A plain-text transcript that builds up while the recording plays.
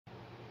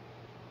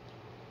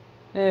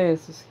Hey,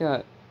 this is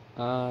Scott.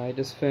 I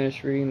just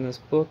finished reading this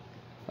book,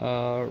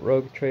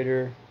 Rogue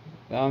Trader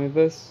The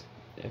Omnibus.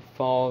 It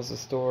follows the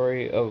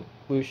story of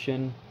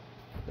Lucian,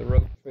 the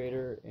rogue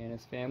trader, and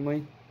his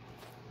family.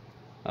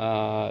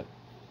 Uh,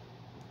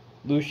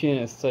 Lucian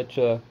is such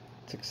a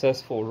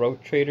successful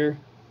rogue trader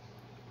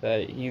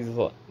that he's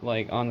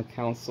like on the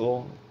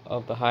council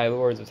of the High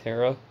Lords of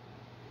Terra,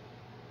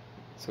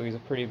 so he's a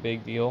pretty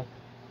big deal.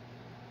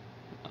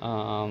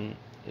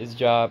 His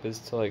job is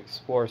to like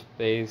explore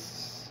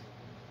space,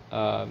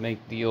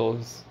 make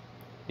deals.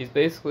 He's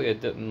basically a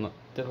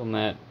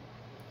diplomat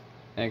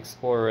and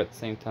explorer at the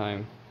same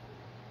time.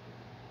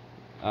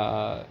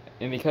 And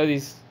because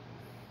he's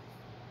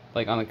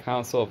like on the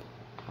council of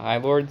High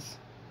Lords,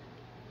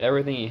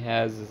 everything he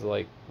has is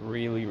like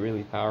really,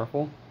 really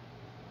powerful.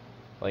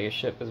 Like his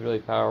ship is really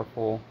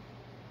powerful.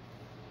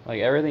 Like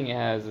everything he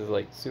has is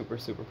like super,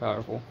 super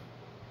powerful.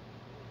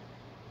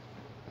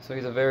 So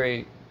he's a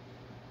very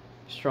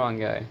strong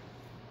guy.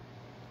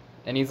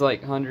 And he's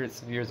like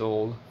hundreds of years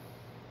old.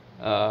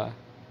 I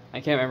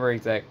can't remember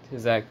his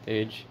exact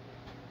age.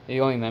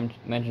 He only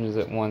mentions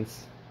it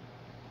once.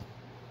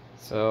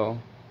 So,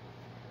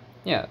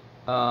 yeah.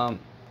 I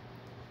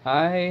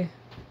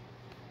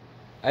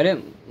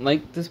didn't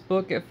like this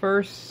book at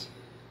first,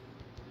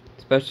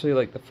 especially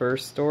like the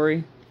first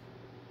story,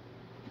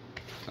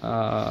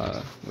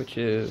 which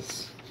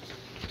is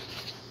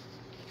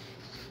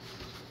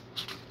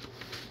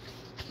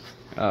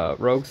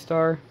Rogue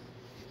Star.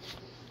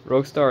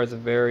 Rogue Star is a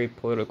very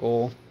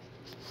political,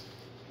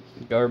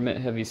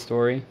 government-heavy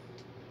story.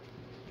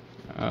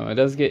 It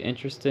does get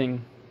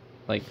interesting,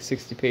 like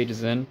 60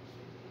 pages in.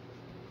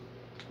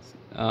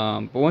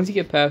 But once you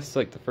get past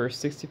like the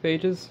first 60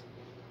 pages,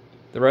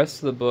 the rest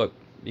of the book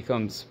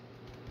becomes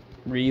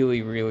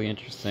really, really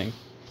interesting.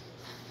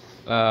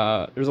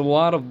 There's a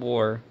lot of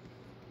lore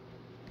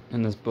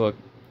in this book.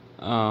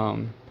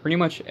 Pretty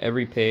much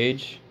every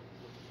page,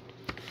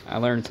 I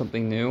learned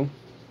something new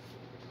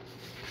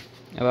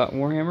about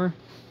Warhammer.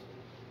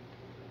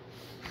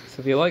 So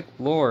if you like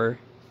lore,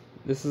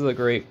 this is a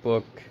great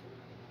book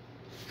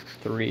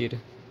to read.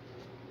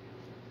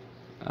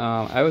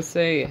 I would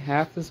say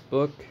half this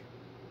book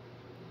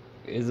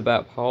is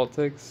about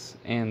politics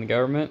and the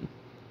government,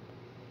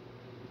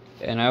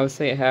 and I would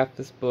say half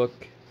this book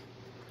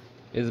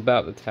is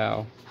about the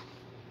Tau.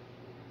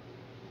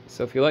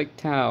 So if you like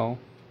Tau,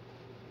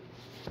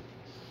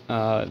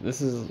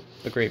 this is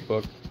a great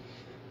book.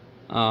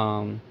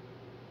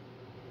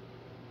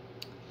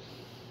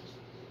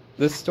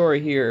 This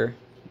story here,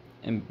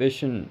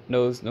 Ambition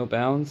Knows No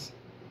Bounds,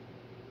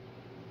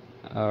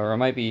 or it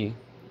might be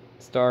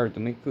Star of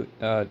Damocles,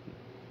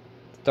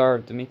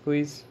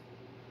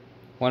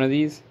 one of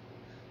these.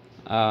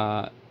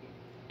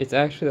 It's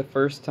actually the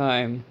first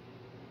time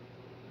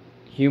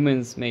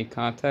humans made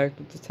contact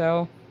with the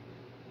Tau.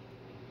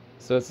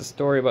 So it's a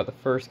story about the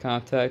first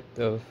contact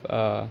of,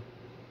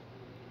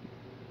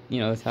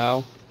 the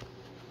Tau.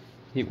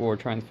 People were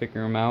trying to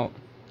figure them out.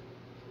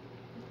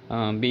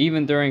 But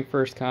even during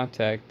first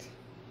contact,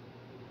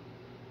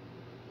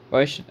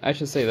 well, I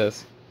should say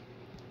this.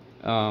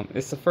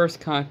 It's the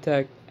first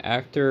contact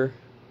after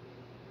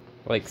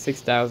like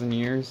 6,000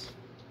 years.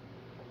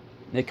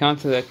 They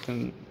contacted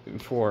them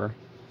before,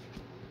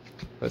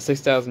 but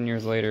 6,000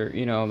 years later,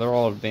 they're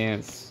all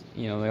advanced.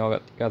 They all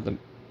got the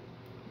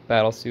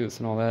battle suits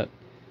and all that.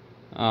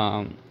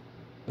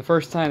 The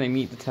first time they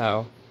meet the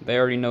Tau, they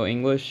already know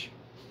English,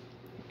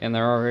 and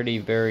they're already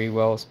very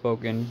well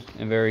spoken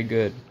and very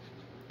good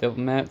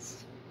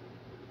diplomats,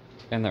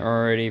 and they're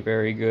already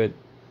very good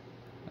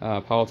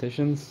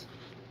politicians.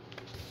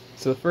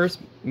 So the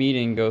first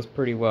meeting goes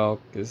pretty well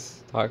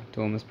because talking to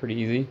them is pretty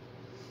easy.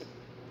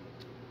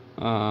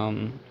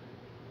 And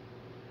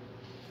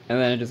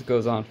then it just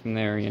goes on from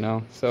there,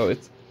 So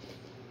it's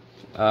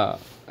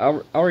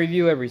I'll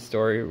review every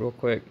story real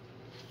quick.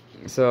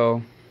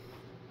 So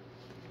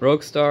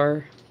Rogue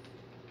Star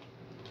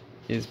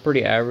is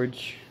pretty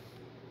average.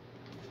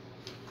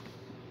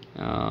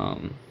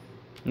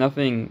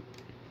 Nothing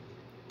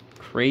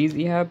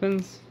crazy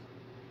happens.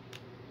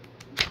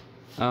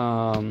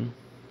 The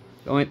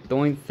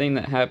only thing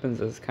that happens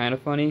that's kind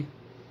of funny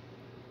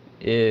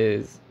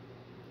is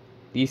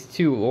these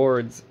two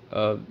lords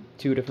of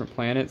two different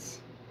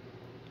planets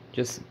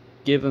just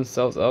give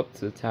themselves up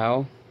to the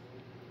Tau.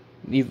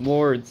 These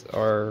lords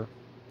are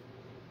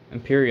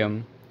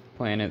Imperium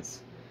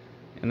planets,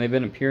 and they've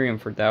been Imperium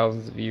for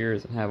thousands of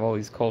years and have all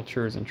these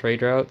cultures and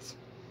trade routes.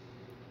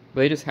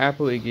 But they just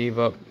happily gave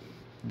up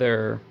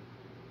their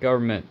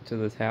government to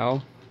the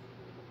Tau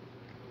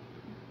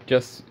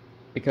just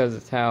because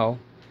the Tau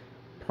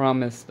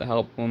promised to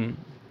help them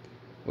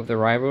with the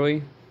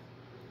rivalry.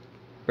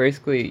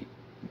 Basically,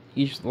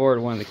 each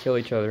lord wanted to kill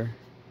each other,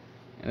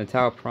 and the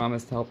Tau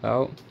promised to help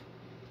out.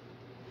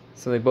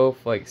 So they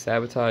both like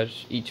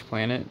sabotage each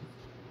planet.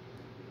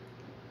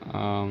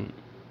 So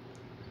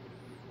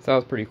that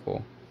was pretty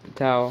cool. The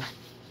Tau,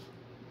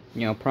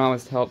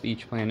 promised to help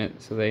each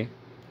planet, so they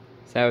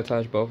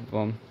sabotage both of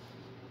them,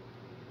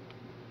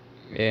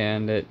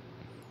 and it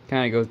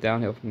kind of goes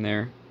downhill from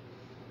there.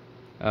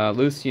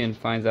 Lucian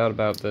finds out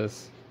about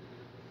this,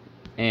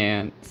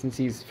 and since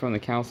he's from the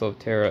Council of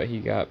Terra, he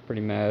got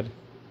pretty mad,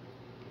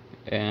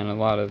 and a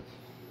lot of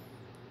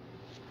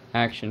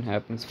action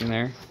happens from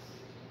there.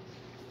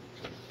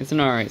 It's an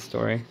alright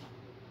story.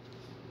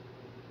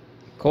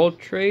 Cold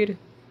Trade.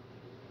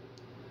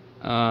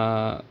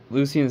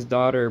 Lucian's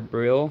daughter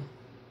Brill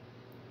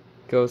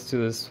goes to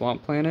the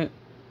swamp planet,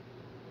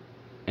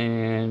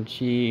 and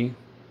she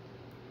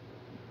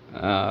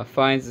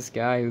finds this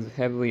guy who's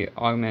heavily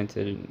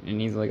augmented,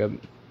 and he's like a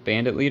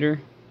bandit leader.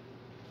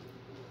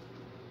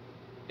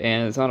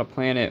 And it's on a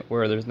planet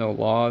where there's no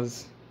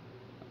laws.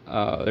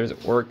 There's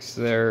orcs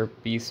there,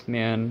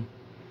 beastmen.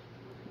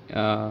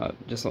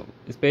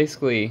 It's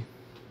basically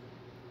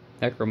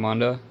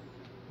Necromunda,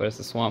 but it's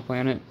a swamp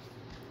planet.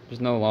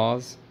 There's no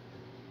laws.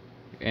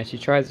 And she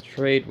tries to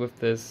trade with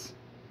this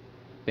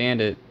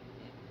bandit.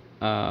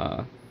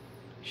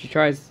 She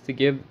tries to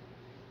give...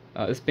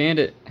 this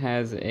bandit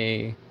has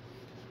a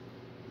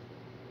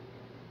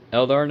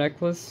Eldar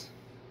necklace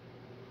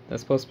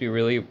that's supposed to be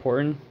really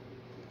important.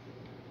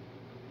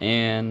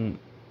 And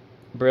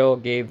Brill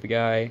gave the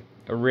guy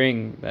a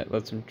ring that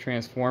lets him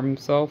transform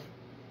himself.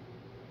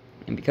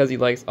 And because he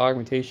likes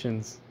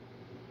augmentations,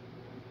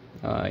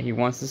 he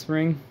wants this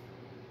ring.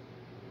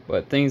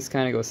 But things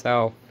kind of go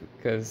south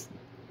because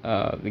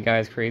the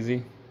guy's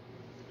crazy.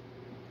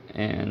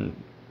 And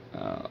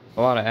a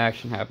lot of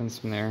action happens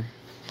from there.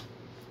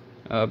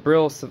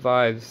 Brill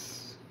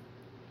survives,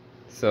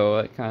 so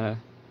that kind of...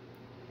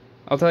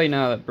 I'll tell you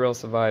now that Brill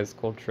survives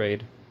Cold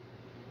Trade.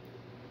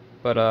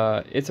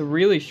 But it's a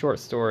really short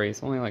story.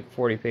 It's only like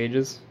 40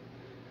 pages.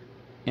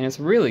 And it's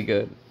really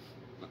good.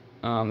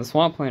 The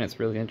swamp planet's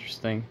really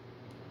interesting.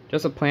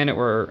 Just a planet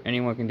where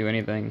anyone can do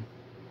anything.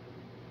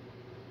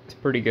 It's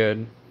pretty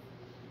good.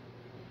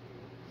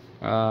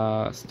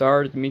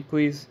 Star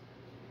Demicles.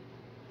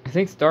 I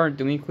think Star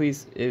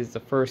Demicles is the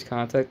first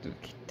contact of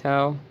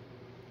Tau.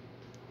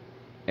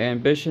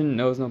 Ambition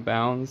Knows No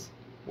Bounds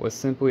was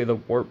simply the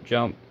warp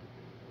jump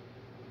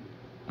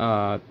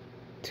to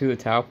the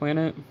Tau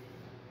planet.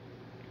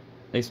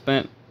 They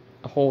spent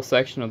a whole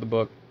section of the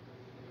book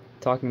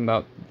talking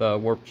about the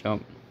warp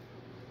jump.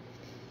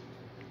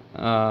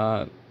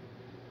 So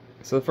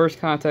the first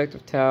contact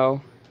of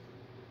Tau,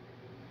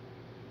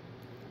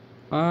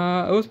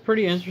 it was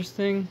pretty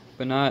interesting,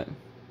 but not,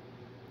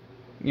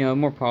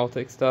 more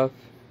politics stuff.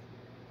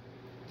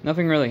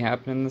 Nothing really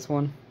happened in this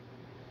one.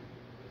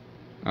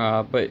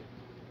 But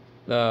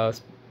the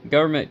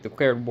government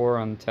declared war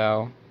on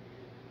Tau.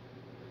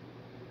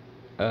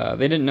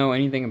 They didn't know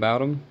anything about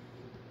them.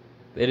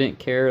 They didn't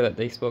care that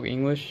they spoke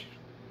English.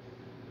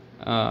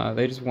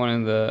 They just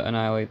wanted to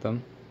annihilate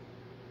them.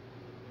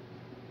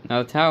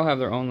 Now the Tau have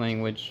their own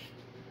language.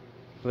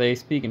 They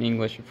speak in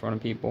English in front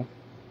of people.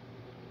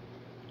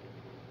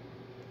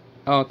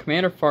 Oh,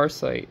 Commander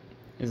Farsight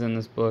is in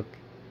this book,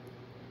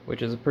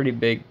 which is a pretty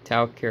big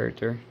Tau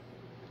character.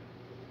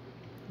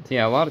 So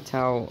yeah, a lot of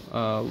Tau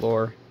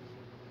lore.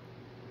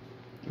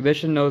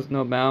 Vision Knows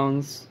No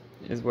Bounds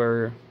is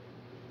where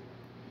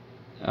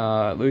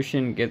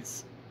Lucian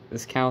gets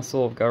this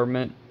council of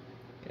government,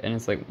 and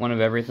it's like one of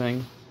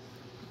everything.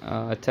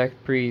 A tech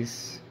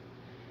priest,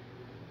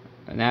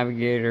 a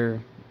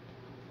navigator,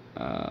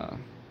 a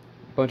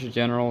bunch of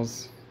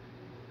generals,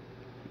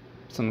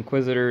 some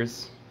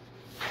inquisitors,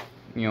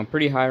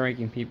 pretty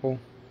high-ranking people.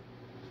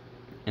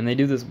 And they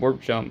do this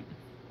warp jump.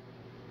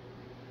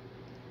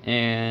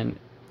 And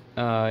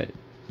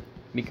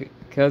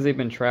because they've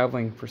been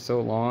traveling for so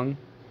long,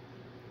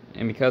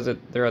 and because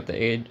they're at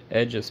the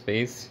edge of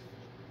space,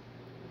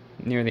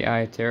 near the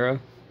Eye of Terra,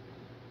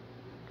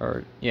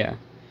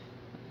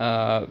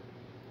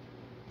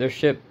 their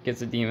ship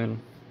gets a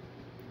demon,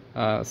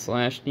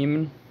 Slash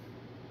demon,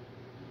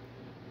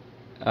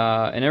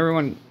 and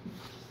everyone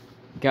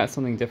got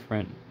something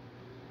different.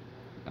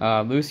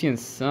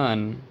 Lucian's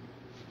son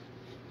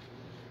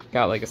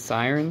got like a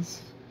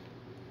sirens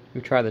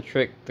who tried to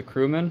trick the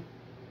crewmen,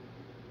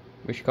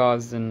 which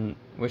caused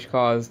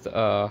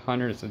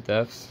hundreds of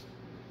deaths.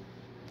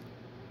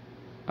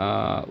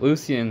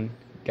 Lucian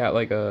got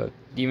like a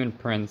demon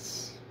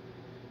prince,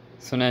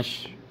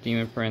 Sonesh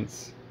demon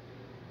prince,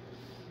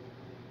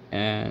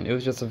 and it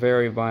was just a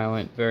very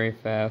violent, very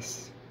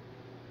fast,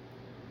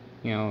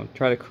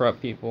 try to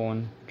corrupt people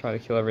and try to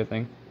kill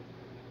everything.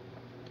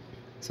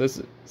 So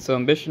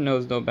Ambition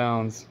Knows No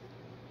Bounds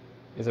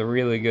is a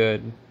really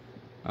good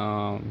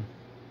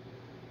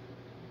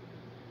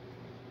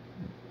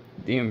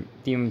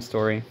demon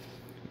story,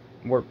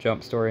 warp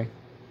jump story.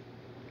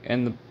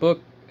 And the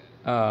book,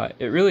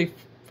 it really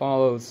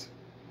follows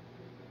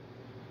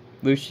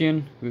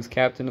Lucian, who's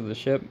captain of the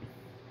ship,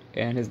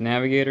 and his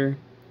navigator,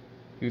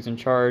 who's in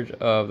charge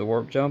of the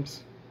warp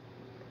jumps.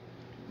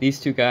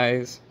 These two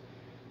guys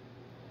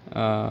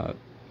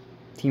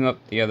team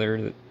up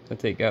together to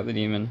take out the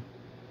demon.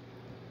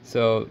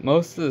 So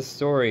most of the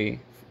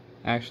story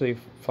actually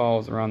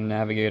falls around the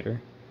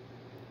navigator.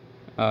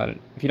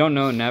 If you don't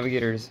know,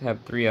 navigators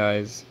have 3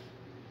 eyes,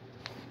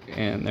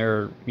 and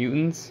they're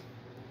mutants,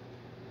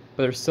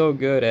 but they're so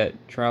good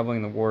at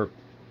traveling the warp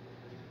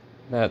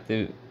that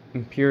the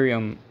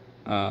Imperium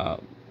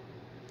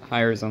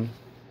hires them,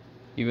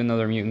 even though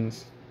they're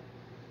mutants.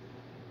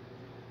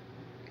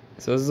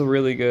 So this is a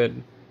really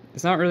good.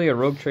 It's not really a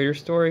rogue trader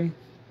story.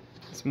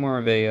 It's more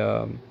of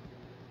a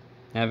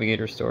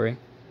navigator story.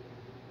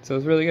 So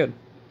it's really good.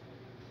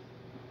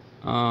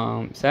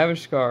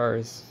 Savage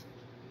Scars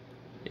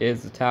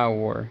is the Tau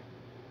War,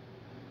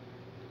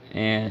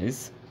 and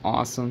it's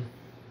awesome.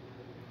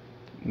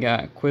 You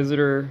got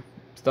Inquisitor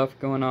stuff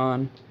going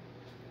on.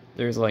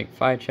 There's like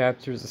 5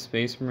 chapters of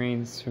Space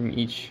Marines from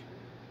each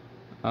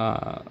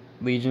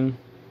legion.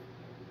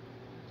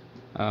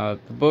 The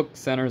book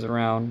centers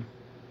around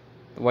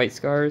the White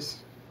Scars,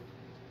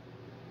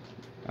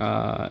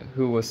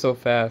 who was so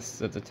fast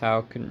that the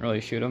Tau couldn't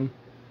really shoot him.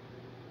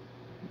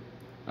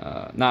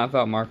 Not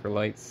without marker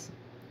lights.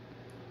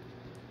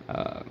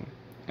 And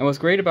what's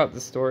great about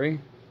this story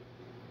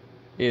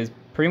is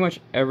pretty much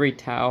every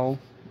Tau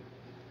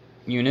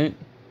unit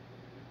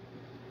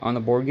on the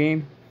board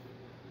game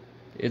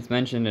is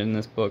mentioned in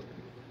this book.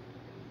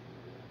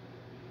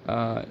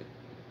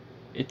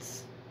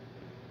 Let's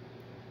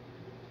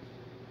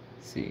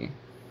see.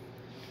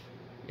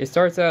 It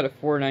starts out at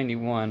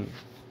 491.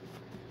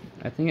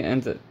 I think it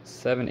ends at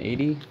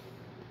 780.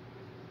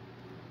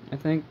 I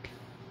think.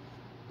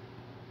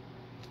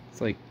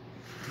 It's like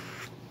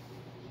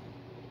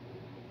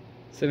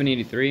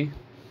 783.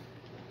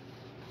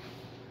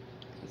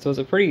 So it's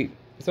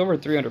over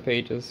 300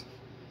 pages.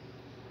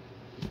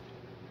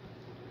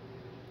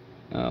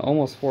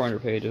 Almost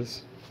 400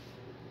 pages.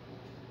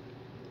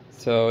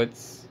 So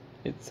it's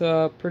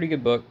a pretty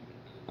good book.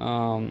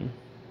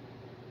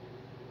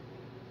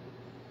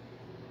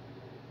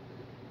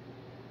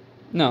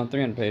 No,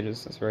 300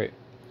 pages, that's right.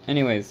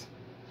 Anyways,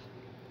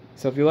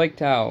 so if you like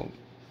Tau,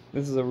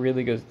 this is a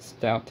really good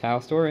Tau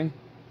story.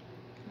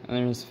 And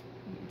there's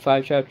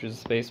 5 chapters of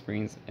Space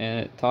Marines, and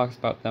it talks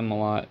about them a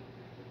lot.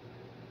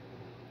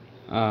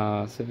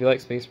 So if you like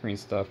Space Marine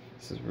stuff,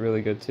 this is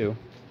really good too.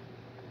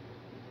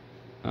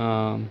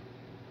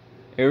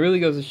 It really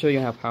goes to show you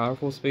how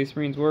powerful Space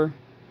Marines were.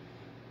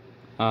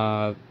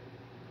 I'm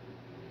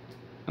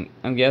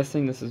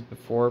guessing this is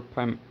before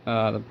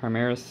the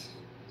Primaris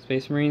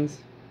Space Marines.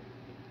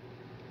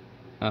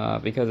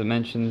 Because it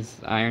mentions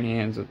Iron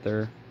Hands with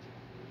their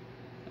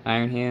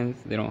Iron Hands.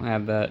 They don't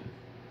have that.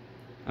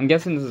 I'm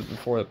guessing this is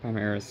before the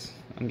Primaris.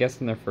 I'm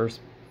guessing they're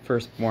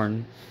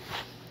firstborn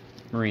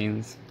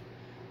Marines.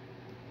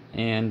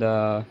 And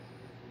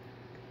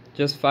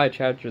just 5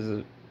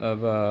 chapters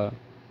of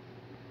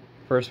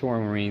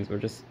firstborn Marines were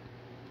just.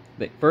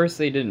 First,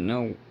 they didn't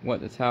know what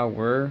the Tau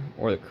were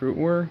or the Kroot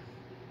were,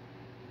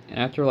 and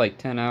after like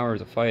 10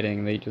 hours of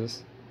fighting,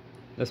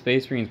 the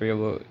Space Marines were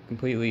able to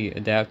completely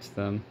adapt to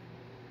them.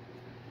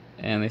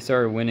 And they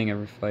started winning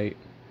every fight.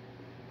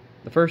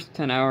 The first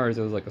 10 hours,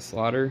 it was like a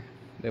slaughter.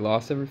 They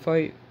lost every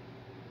fight.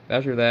 But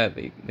after that,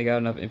 they got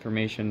enough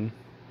information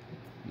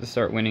to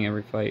start winning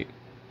every fight.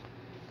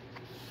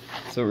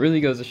 So it really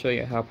goes to show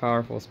you how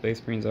powerful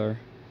Space Marines are.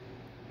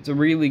 It's a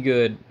really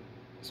good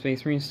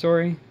Space Marine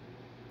story.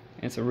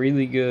 And it's a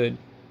really good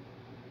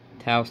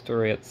Tau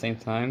story at the same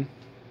time.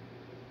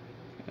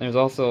 And there's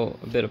also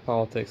a bit of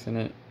politics in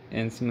it,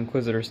 and some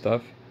Inquisitor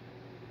stuff.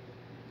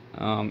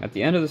 At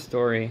the end of the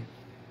story,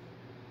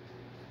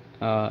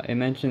 it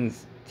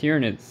mentions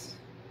Tyranids,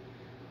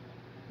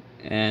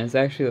 and it's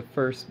actually the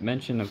first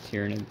mention of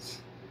Tyranids.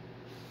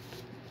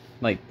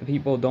 Like, the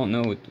people don't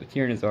know what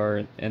Tyranids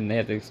are, and they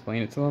have to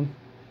explain it to them.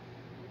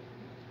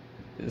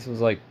 This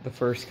was like the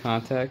first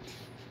contact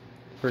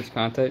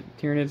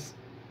Tyranids.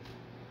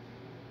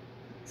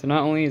 So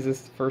not only is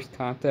this the first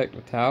contact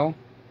with Tau,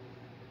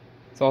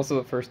 it's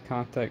also the first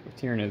contact with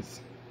Tyranids.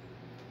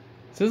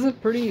 So this is a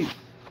pretty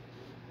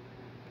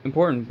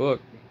important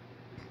book.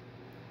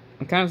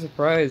 I'm kind of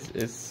surprised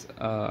it's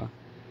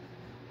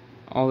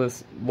all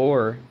this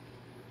lore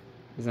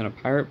is in a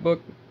pirate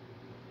book,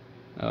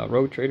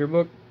 rogue trader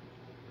book.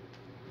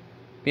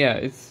 Yeah,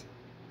 it's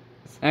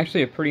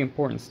actually a pretty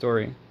important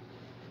story.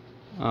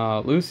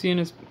 Lucian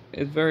is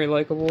very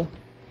likable.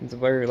 He's a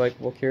very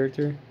likable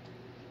character.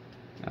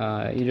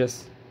 He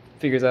just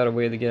figures out a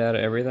way to get out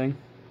of everything,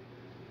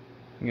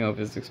 of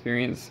his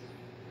experience.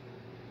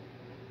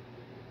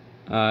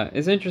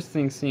 It's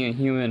interesting seeing a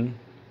human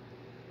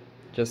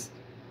just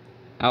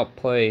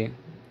outplay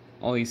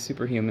all these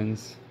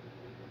superhumans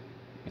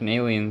and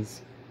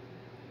aliens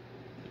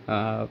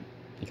because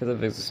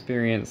of his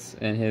experience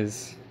and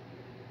his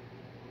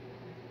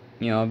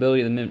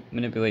ability to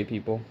manipulate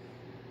people.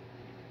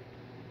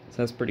 So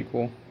that's pretty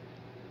cool.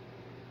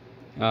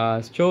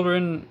 His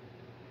children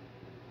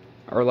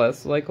are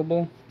less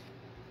likable.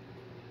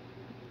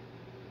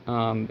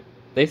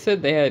 They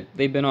said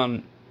they've been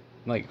on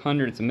like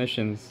hundreds of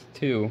missions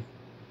too.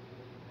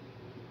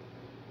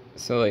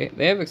 So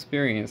they have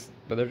experience,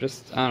 but they're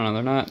just, I don't know,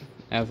 they're not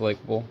as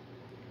likable.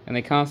 And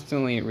they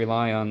constantly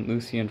rely on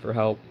Lucian for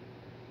help.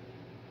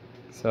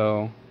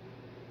 So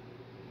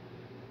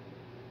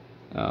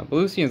but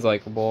Lucian's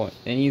likable,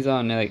 and he's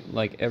on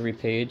like every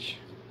page.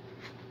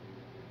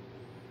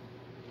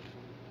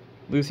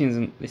 You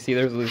see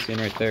there's Lucian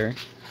right there.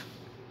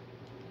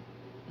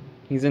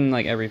 He's in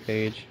like every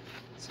page,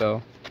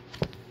 so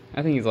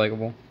I think he's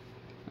likable.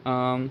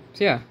 So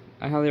yeah,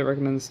 I highly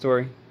recommend the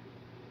story.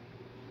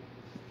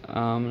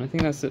 And I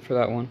think that's it for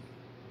that one.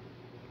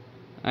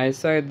 I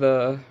decided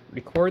to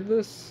record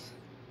this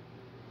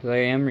because I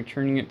am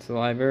returning it to the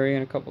library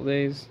in a couple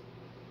days.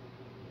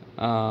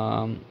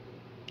 I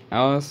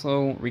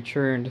also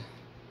returned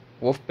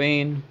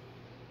Wolfbane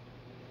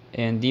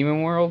and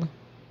Demon World.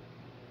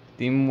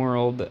 Demon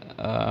World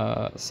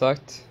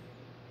sucked.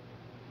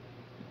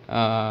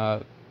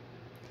 The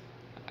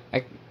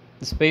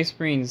Space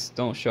Marines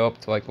don't show up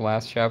to like the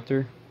last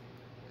chapter,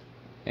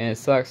 and it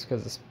sucks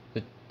because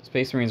the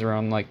Space Marines are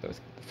on like the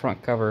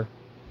front cover.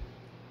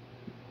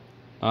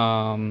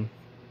 And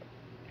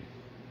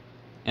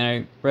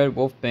I read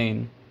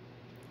Wolfbane.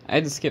 I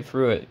had to skip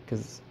through it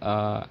because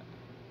I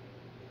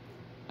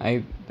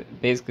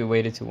basically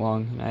waited too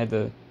long, and I had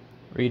to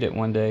read it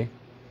one day.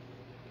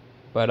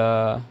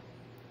 But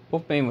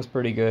Wolfbane was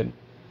pretty good.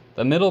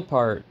 The middle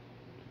part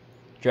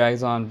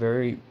drags on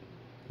very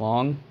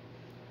long.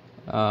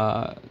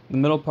 The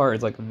middle part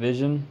is like a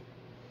vision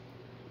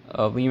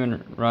of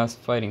Leman Russ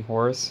fighting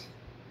Horus,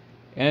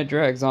 and it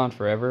drags on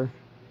forever.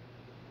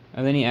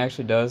 And then he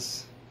actually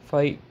does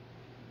fight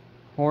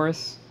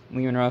Horus.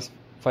 Leman Russ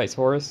fights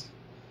Horus,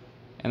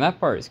 and that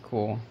part is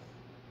cool.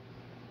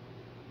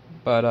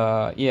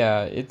 But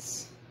yeah,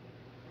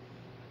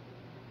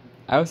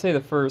 I would say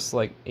the first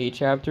like 8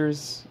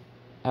 chapters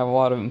have a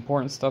lot of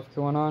important stuff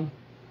going on.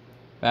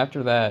 But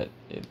after that,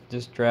 it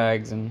just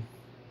drags and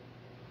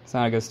it's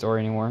not a good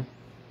story anymore.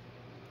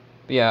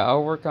 But yeah,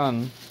 I'll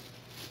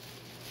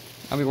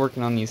be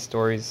working on these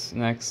stories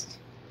next.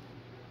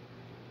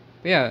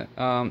 But yeah,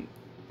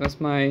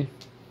 that's my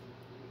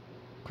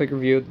quick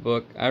review of the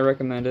book. I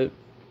recommend it.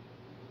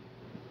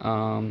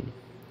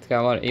 It's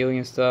got a lot of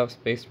alien stuff,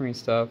 Space Marine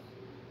stuff,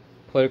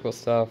 political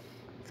stuff.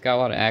 It's got a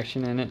lot of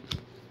action in it.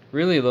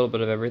 Really a little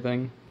bit of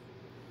everything.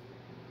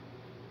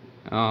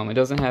 It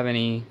doesn't have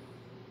any...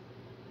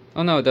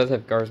 Oh no, it does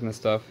have Guardsman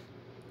stuff.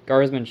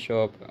 Guardsmen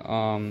show up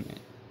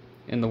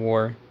in the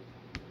war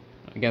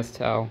against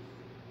Tau.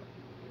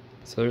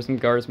 So there's some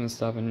Guardsman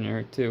stuff in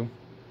there too.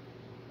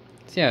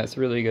 So yeah, it's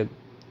really good.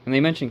 And they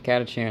mentioned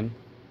Catachan.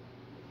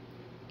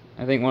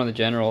 I think one of the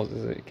generals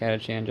is a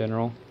Catachan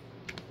general.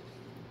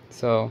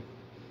 So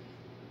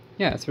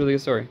yeah, it's a really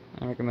good story.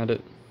 I recommend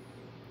it.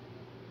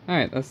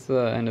 Alright, that's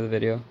the end of the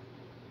video.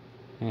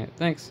 Alright,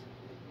 thanks.